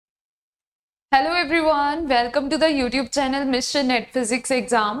Hello everyone, welcome to the YouTube channel Mr. Net Physics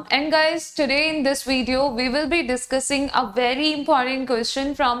Exam. And guys, today in this video we will be discussing a very important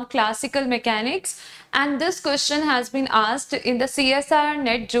question from classical mechanics, and this question has been asked in the CSIR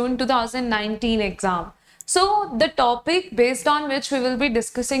Net June 2019 exam. So the topic based on which we will be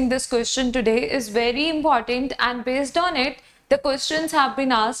discussing this question today is very important, and based on it the questions have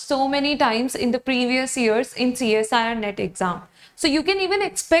been asked so many times in the previous years in CSIR Net exam. So you can even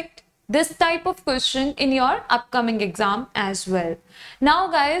expect this type of question in your upcoming exam as well. Now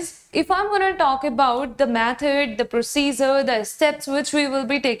guys, if I'm going to talk about the method, the procedure, the steps which we will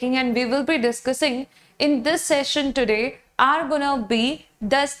be taking and we will be discussing in this session today are gonna be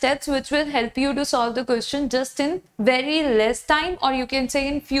the steps which will help you to solve the question just in very less time, or you can say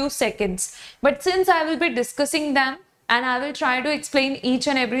in few seconds. But since I will be discussing them and I will try to explain each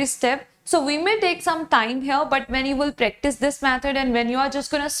and every step, so we may take some time here, but when you will practice this method and when you are just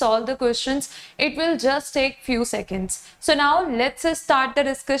going to solve the questions, it will just take few seconds. So now let's start the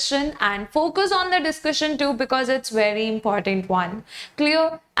discussion and focus on the discussion too, because it's very important one.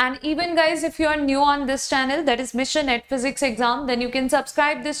 Clear? And even guys, if you are new on this channel, that is Mission Net Physics Exam, then you can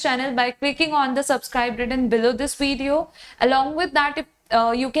subscribe this channel by clicking on the subscribe button below this video. Along with that, if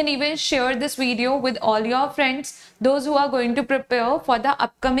you can even share this video with all your friends, those who are going to prepare for the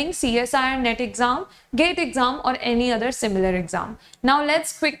upcoming CSIR Net exam, GATE exam or any other similar exam. Now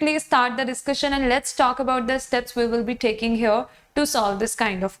let's quickly start the discussion and let's talk about the steps we will be taking here to solve this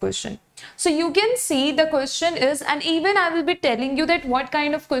kind of question. So you can see the question is, and even I will be telling you that what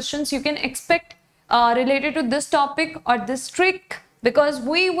kind of questions you can expect related to this topic or this trick, because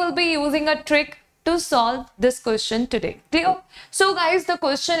we will be using a trick to solve this question today. Clear? So guys, the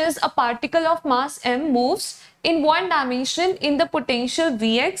question is, a particle of mass m moves in one dimension in the potential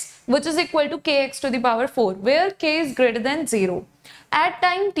Vx, which is equal to kx to the power 4, where k is greater than 0. At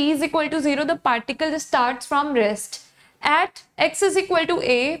time t is equal to 0, the particle starts from rest. At x is equal to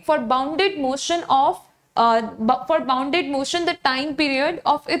a, for bounded motion the time period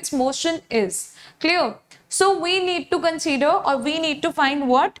of its motion is. Clear? So we need to consider, or we need to find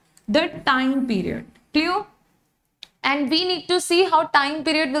what? The time period. Clear? And we need to see how time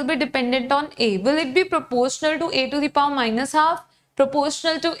period will be dependent on a. Will it be proportional to a to the power minus half,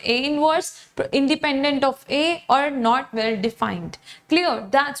 proportional to a inverse, independent of a, or not well defined? Clear?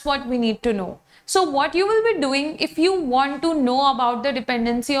 That's what we need to know. So what you will be doing if you want to know about the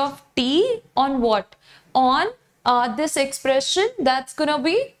dependency of t on what? On this expression, that's gonna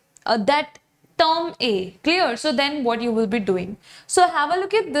be that term a. Clear? So then what you will be doing? So have a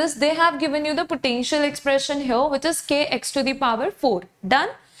look at this. They have given you the potential expression here, which is kx to the power 4. Done?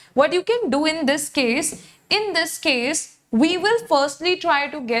 What you can do in this case, we will firstly try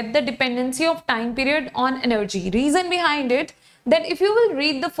to get the dependency of time period on energy. Reason behind it, that if you will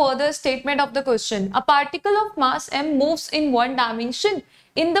read the further statement of the question, a particle of mass m moves in one dimension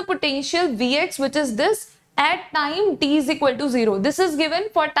in the potential Vx, which is this, at time t is equal to 0. This is given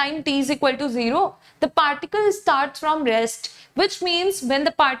for time t is equal to 0. The particle starts from rest, which means when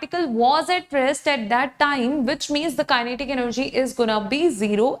the particle was at rest at that time, which means the kinetic energy is gonna be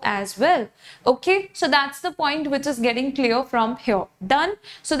 0 as well. Okay, so that's the point which is getting clear from here. Done?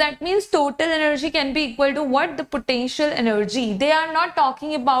 So that means total energy can be equal to what? The potential energy. They are not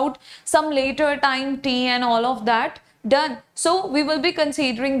talking about some later time t and all of that. Done. So we will be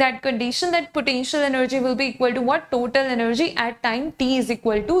considering that condition, that potential energy will be equal to what? Total energy at time t is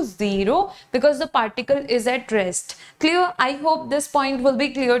equal to 0, because the particle is at rest. Clear? I hope this point will be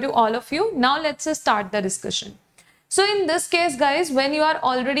clear to all of you. Now let's start the discussion. So in this case guys, when you are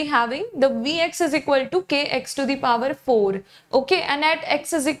already having the Vx is equal to kx to the power 4, okay, and at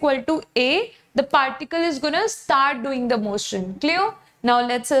x is equal to a, the particle is gonna start doing the motion. Clear? Now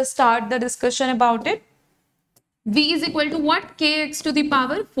let's start the discussion about it. V is equal to what? Kx to the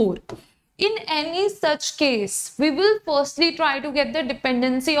power 4. In any such case, we will firstly try to get the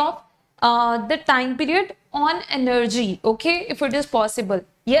dependency of the time period on energy. Okay, if it is possible.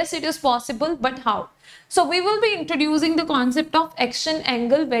 Yes, it is possible, but how? So we will be introducing the concept of action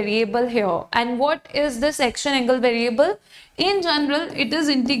angle variable here. And what is this action angle variable? In general, it is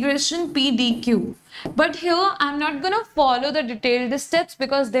integration p dq. But here I'm not gonna follow the detailed steps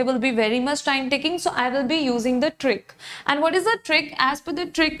because they will be very much time taking. So I will be using the trick. And what is the trick? As per the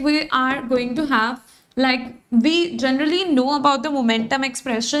trick, we are going to have, like, we generally know about the momentum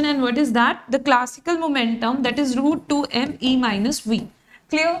expression, and what is that? The classical momentum, that is root 2 m e minus v.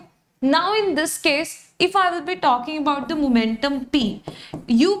 Clear? Now in this case, if I will be talking about the momentum p,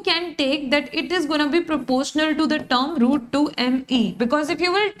 you can take that it is going to be proportional to the term root 2 me, because if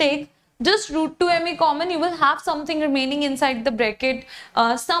you will take just root 2me common, you will have something remaining inside the bracket,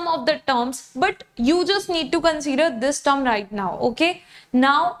 some of the terms, but you just need to consider this term right now. Okay,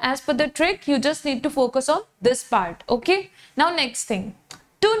 now as per the trick, you just need to focus on this part. Okay, now next thing,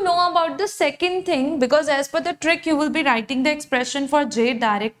 to know about the second thing, because as per the trick you will be writing the expression for j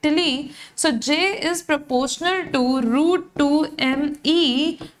directly. So j is proportional to root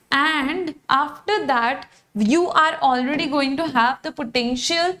 2me, and after that you are already going to have the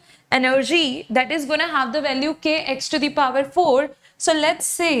potential energy that is going to have the value kx to the power 4. So let's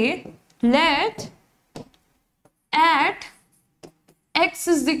say, let at x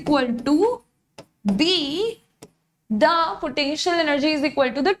is equal to b, the potential energy is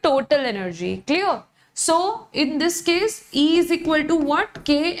equal to the total energy. Clear? So in this case, E is equal to what?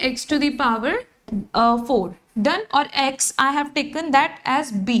 Kx to the power 4. Done? Or x, I have taken that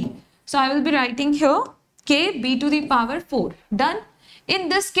as b. So I will be writing here k b to the power 4. Done? In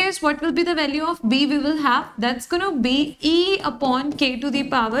this case, what will be the value of b we will have? That's going to be E upon k to the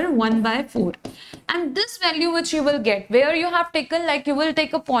power 1 by 4. And this value which you will get, where you have taken, like you will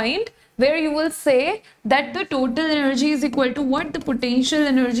take a point where you will say that the total energy is equal to what? The potential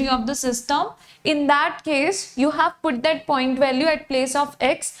energy of the system. In that case, you have put that point value at place of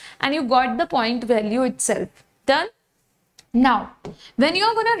x and you got the point value itself. Done? Now, when you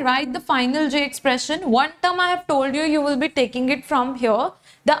are going to write the final j expression, one term I have told you, you will be taking it from here.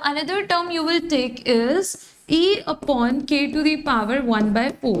 The another term you will take is E upon k to the power 1 by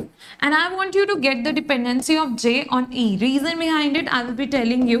 4. And I want you to get the dependency of j on E. Reason behind it, I will be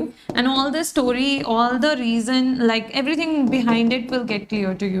telling you. And all the story, all the reason, like everything behind it will get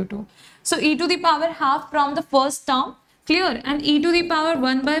clear to you too. So E to the power half from the first term. Clear? And E to the power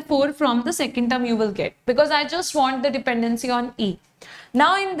 1 by 4 from the second term you will get, because I just want the dependency on E.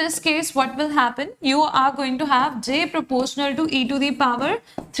 Now in this case, what will happen? You are going to have j proportional to E to the power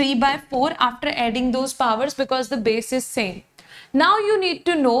 3 by 4 after adding those powers, because the base is same. Now you need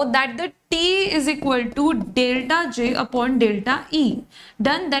to know that the T is equal to delta j upon delta E.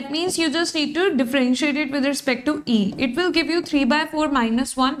 Done? That means you just need to differentiate it with respect to E. It will give you 3 by 4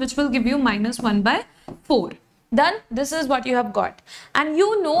 minus 1, which will give you minus 1 by 4. Done? This is what you have got. And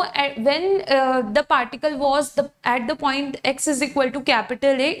you know, when the particle was at the point x is equal to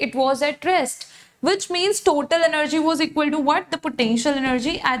capital A, it was at rest, which means total energy was equal to what? The potential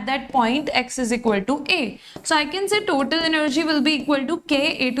energy at that point x is equal to A. So I can say total energy will be equal to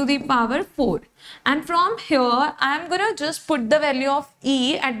k a to the power 4. And from here, I am going to just put the value of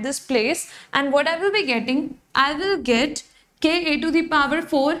E at this place. And what I will be getting? I will get k a to the power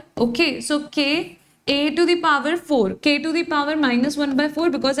 4. Okay, so k a to the power 4, k to the power minus 1 by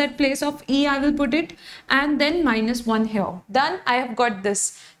 4, because at place of E I will put it, and then minus 1 here. Done? I have got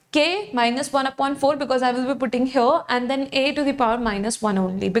this. K minus 1 upon 4, because I will be putting here, and then a to the power minus 1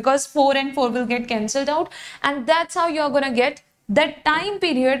 only, because 4 and 4 will get cancelled out. And that's how you are going to get that time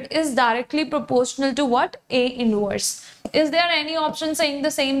period is directly proportional to what? A inverse. Is there any option saying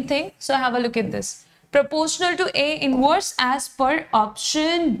the same thing? So have a look at this. Proportional to A inverse as per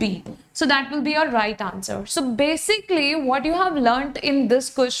option B. So that will be your right answer. So basically what you have learnt in this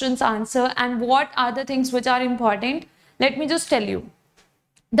question's answer and what are the things which are important, let me just tell you.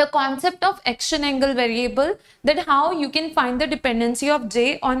 The concept of action angle variable, that how you can find the dependency of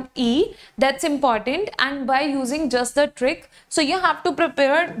J on E, that's important, and by using just the trick. So you have to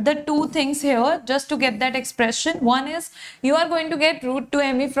prepare the two things here just to get that expression. One is you are going to get root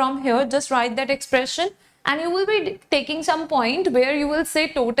 2me from here, just write that expression, and you will be taking some point where you will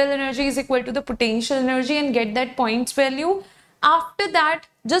say total energy is equal to the potential energy and get that points value. After that,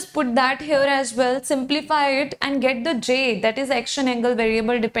 just put that here as well, simplify it and get the J, that is action angle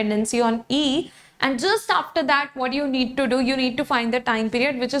variable dependency on E. And just after that, what you need to do, you need to find the time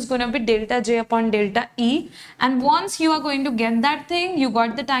period, which is going to be delta J upon delta E. And once you are going to get that thing, you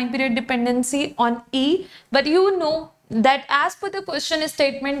got the time period dependency on E. But you know that as per the question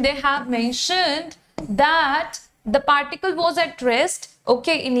statement, they have mentioned that the particle was at rest,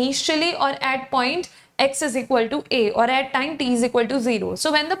 okay, initially, or at point x is equal to A, or at time t is equal to 0.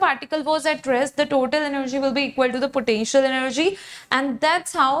 So when the particle was at rest, the total energy will be equal to the potential energy, and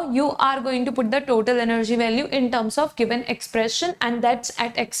that's how you are going to put the total energy value in terms of given expression, and that's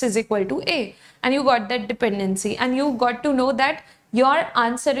at x is equal to A. And you got that dependency, and you got to know that your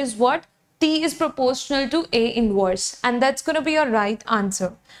answer is what? T is proportional to A inverse, and that's going to be your right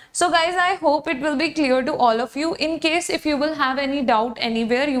answer. So guys, I hope it will be clear to all of you. In case if you will have any doubt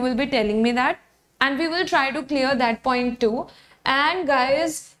anywhere, you will be telling me that, and we will try to clear that point too. And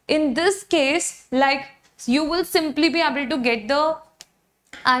guys, in this case, like, you will simply be able to get the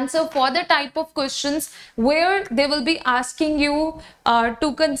And so for the type of questions where they will be asking you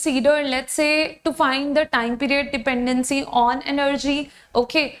to consider, let's say, to find the time period dependency on energy,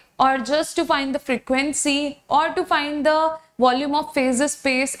 okay, or just to find the frequency, or to find the volume of phases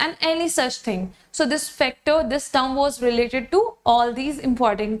space and any such thing. So this factor, this term was related to all these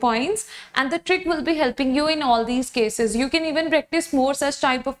important points, and the trick will be helping you in all these cases. You can even practice more such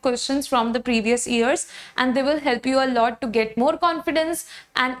type of questions from the previous years, and they will help you a lot to get more confidence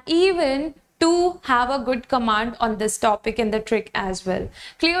and even to have a good command on this topic in the trick as well.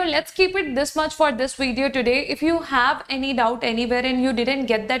 Clear? Let's keep it this much for this video today. If you have any doubt anywhere and you didn't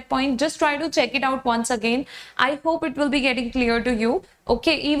get that point, just try to check it out once again. I hope it will be getting clear to you.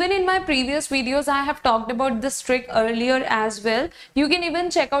 Okay, even in my previous videos, I have talked about this trick earlier as well. You can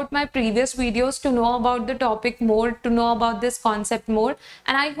even check out my previous videos to know about the topic more, to know about this concept more,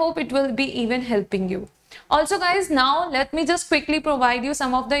 and I hope it will be even helping you. Also guys, now let me just quickly provide you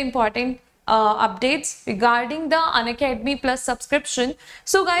some of the important updates regarding the Unacademy Plus subscription.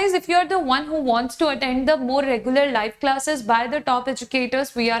 So guys, if you are the one who wants to attend the more regular live classes by the top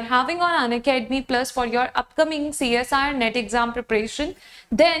educators we are having on Unacademy Plus for your upcoming CSIR net exam preparation,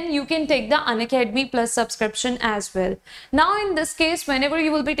 then you can take the Unacademy Plus subscription as well. Now in this case, whenever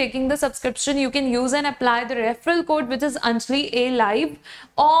you will be taking the subscription, you can use and apply the referral code, which is Anjali A Live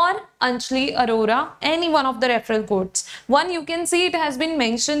or Anjali Arora, any one of the referral codes. One you can see it has been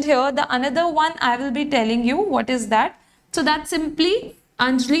mentioned here. The another one I will be telling you what is that. So that's simply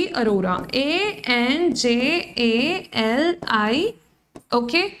Anjali Arora, ANJALI,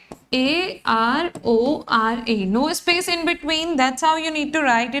 okay, ARORA, no space in between. That's how you need to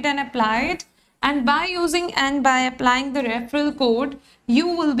write it and apply it. And by using and by applying the referral code, you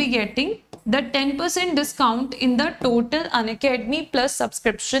will be getting the 10% discount in the total Unacademy Plus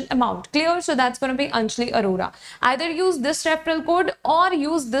subscription amount. Clear? So that's going to be Anjali Arora. Either use this referral code or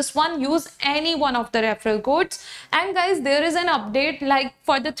use this one, use any one of the referral codes. And guys, there is an update, like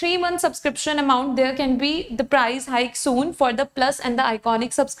for the 3-month subscription amount, there can be the price hike soon for the Plus and the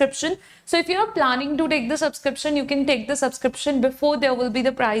Iconic subscription. So if you're planning to take the subscription, you can take the subscription before there will be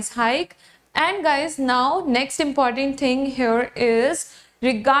the price hike. And guys, now next important thing here is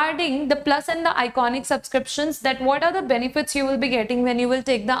regarding the Plus and the Iconic subscriptions, that what are the benefits you will be getting when you will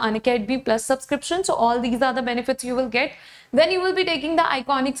take the Unacademy Plus subscription. So all these are the benefits you will get. When you will be taking the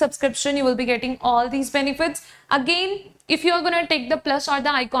Iconic subscription, you will be getting all these benefits. Again, if you are going to take the Plus or the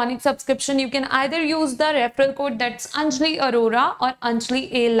Iconic subscription, you can either use the referral code, that's Anjali Arora or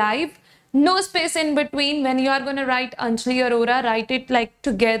Anjali A Live. No space in between. When you are going to write Anjali Arora, write it like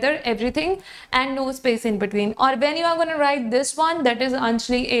together, everything, and no space in between. Or when you are going to write this one, that is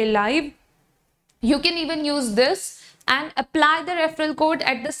Anjali A Live, you can even use this and apply the referral code.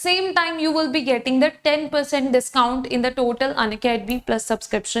 At the same time, you will be getting the 10% discount in the total Unacademy Plus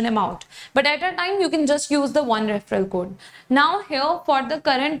subscription amount. But at a time, you can just use the one referral code. Now here for the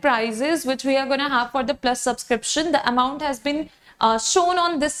current prices which we are going to have for the Plus subscription, the amount has been shown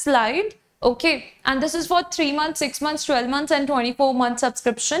on this slide. Okay, and this is for 3 months, 6 months, 12 months and 24 month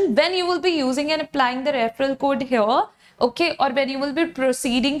subscription. When you will be using and applying the referral code here, okay, or when you will be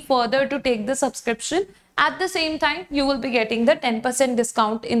proceeding further to take the subscription, at the same time you will be getting the 10%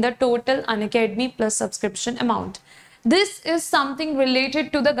 discount in the total Unacademy Plus subscription amount. This is something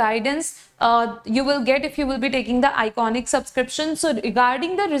related to the guidance you will get if you will be taking the Iconic subscription. So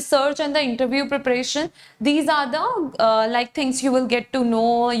regarding the research and the interview preparation, these are the like things you will get to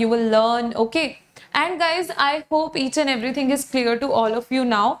know, you will learn. Okay. And guys, I hope each and everything is clear to all of you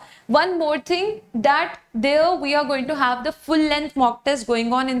now. One more thing, that there we are going to have the full length mock test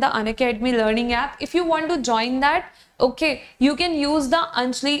going on in the Unacademy learning app. If you want to join that, okay, you can use the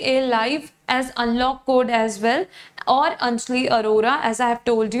Anjali A Live as unlock code as well, or Anjali Arora as I have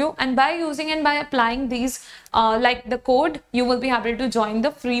told you. And by using and by applying these like the code, you will be able to join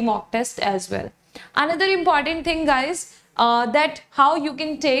the free mock test as well. Another important thing guys, that how you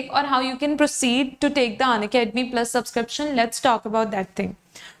can take or how you can proceed to take the Unacademy Plus subscription. Let's talk about that thing.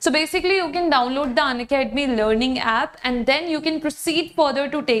 So basically you can download the Unacademy learning app and then you can proceed further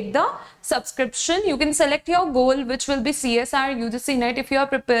to take the subscription. You can select your goal, which will be CSIR UGC net if you are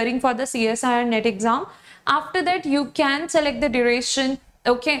preparing for the CSIR net exam. After that you can select the duration,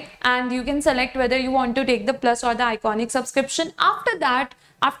 okay, and you can select whether you want to take the Plus or the Iconic subscription. After that,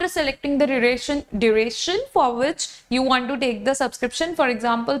 after selecting the duration for which you want to take the subscription, for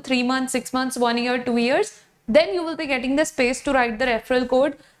example 3 months, 6 months, 1 year, 2 years, then you will be getting the space to write the referral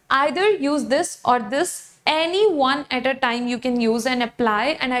code. Either use this or this any one at a time you can use and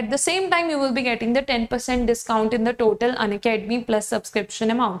apply, and at the same time you will be getting the 10% discount in the total Unacademy Plus subscription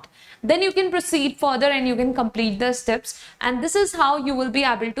amount. Then you can proceed further and you can complete the steps, and this is how you will be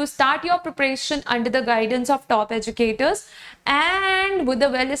able to start your preparation under the guidance of top educators and with the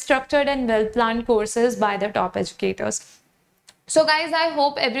well structured and well planned courses by the top educators. So guys, I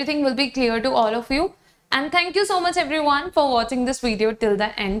hope everything will be clear to all of you, and thank you so much everyone for watching this video till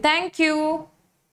the end. Thank you.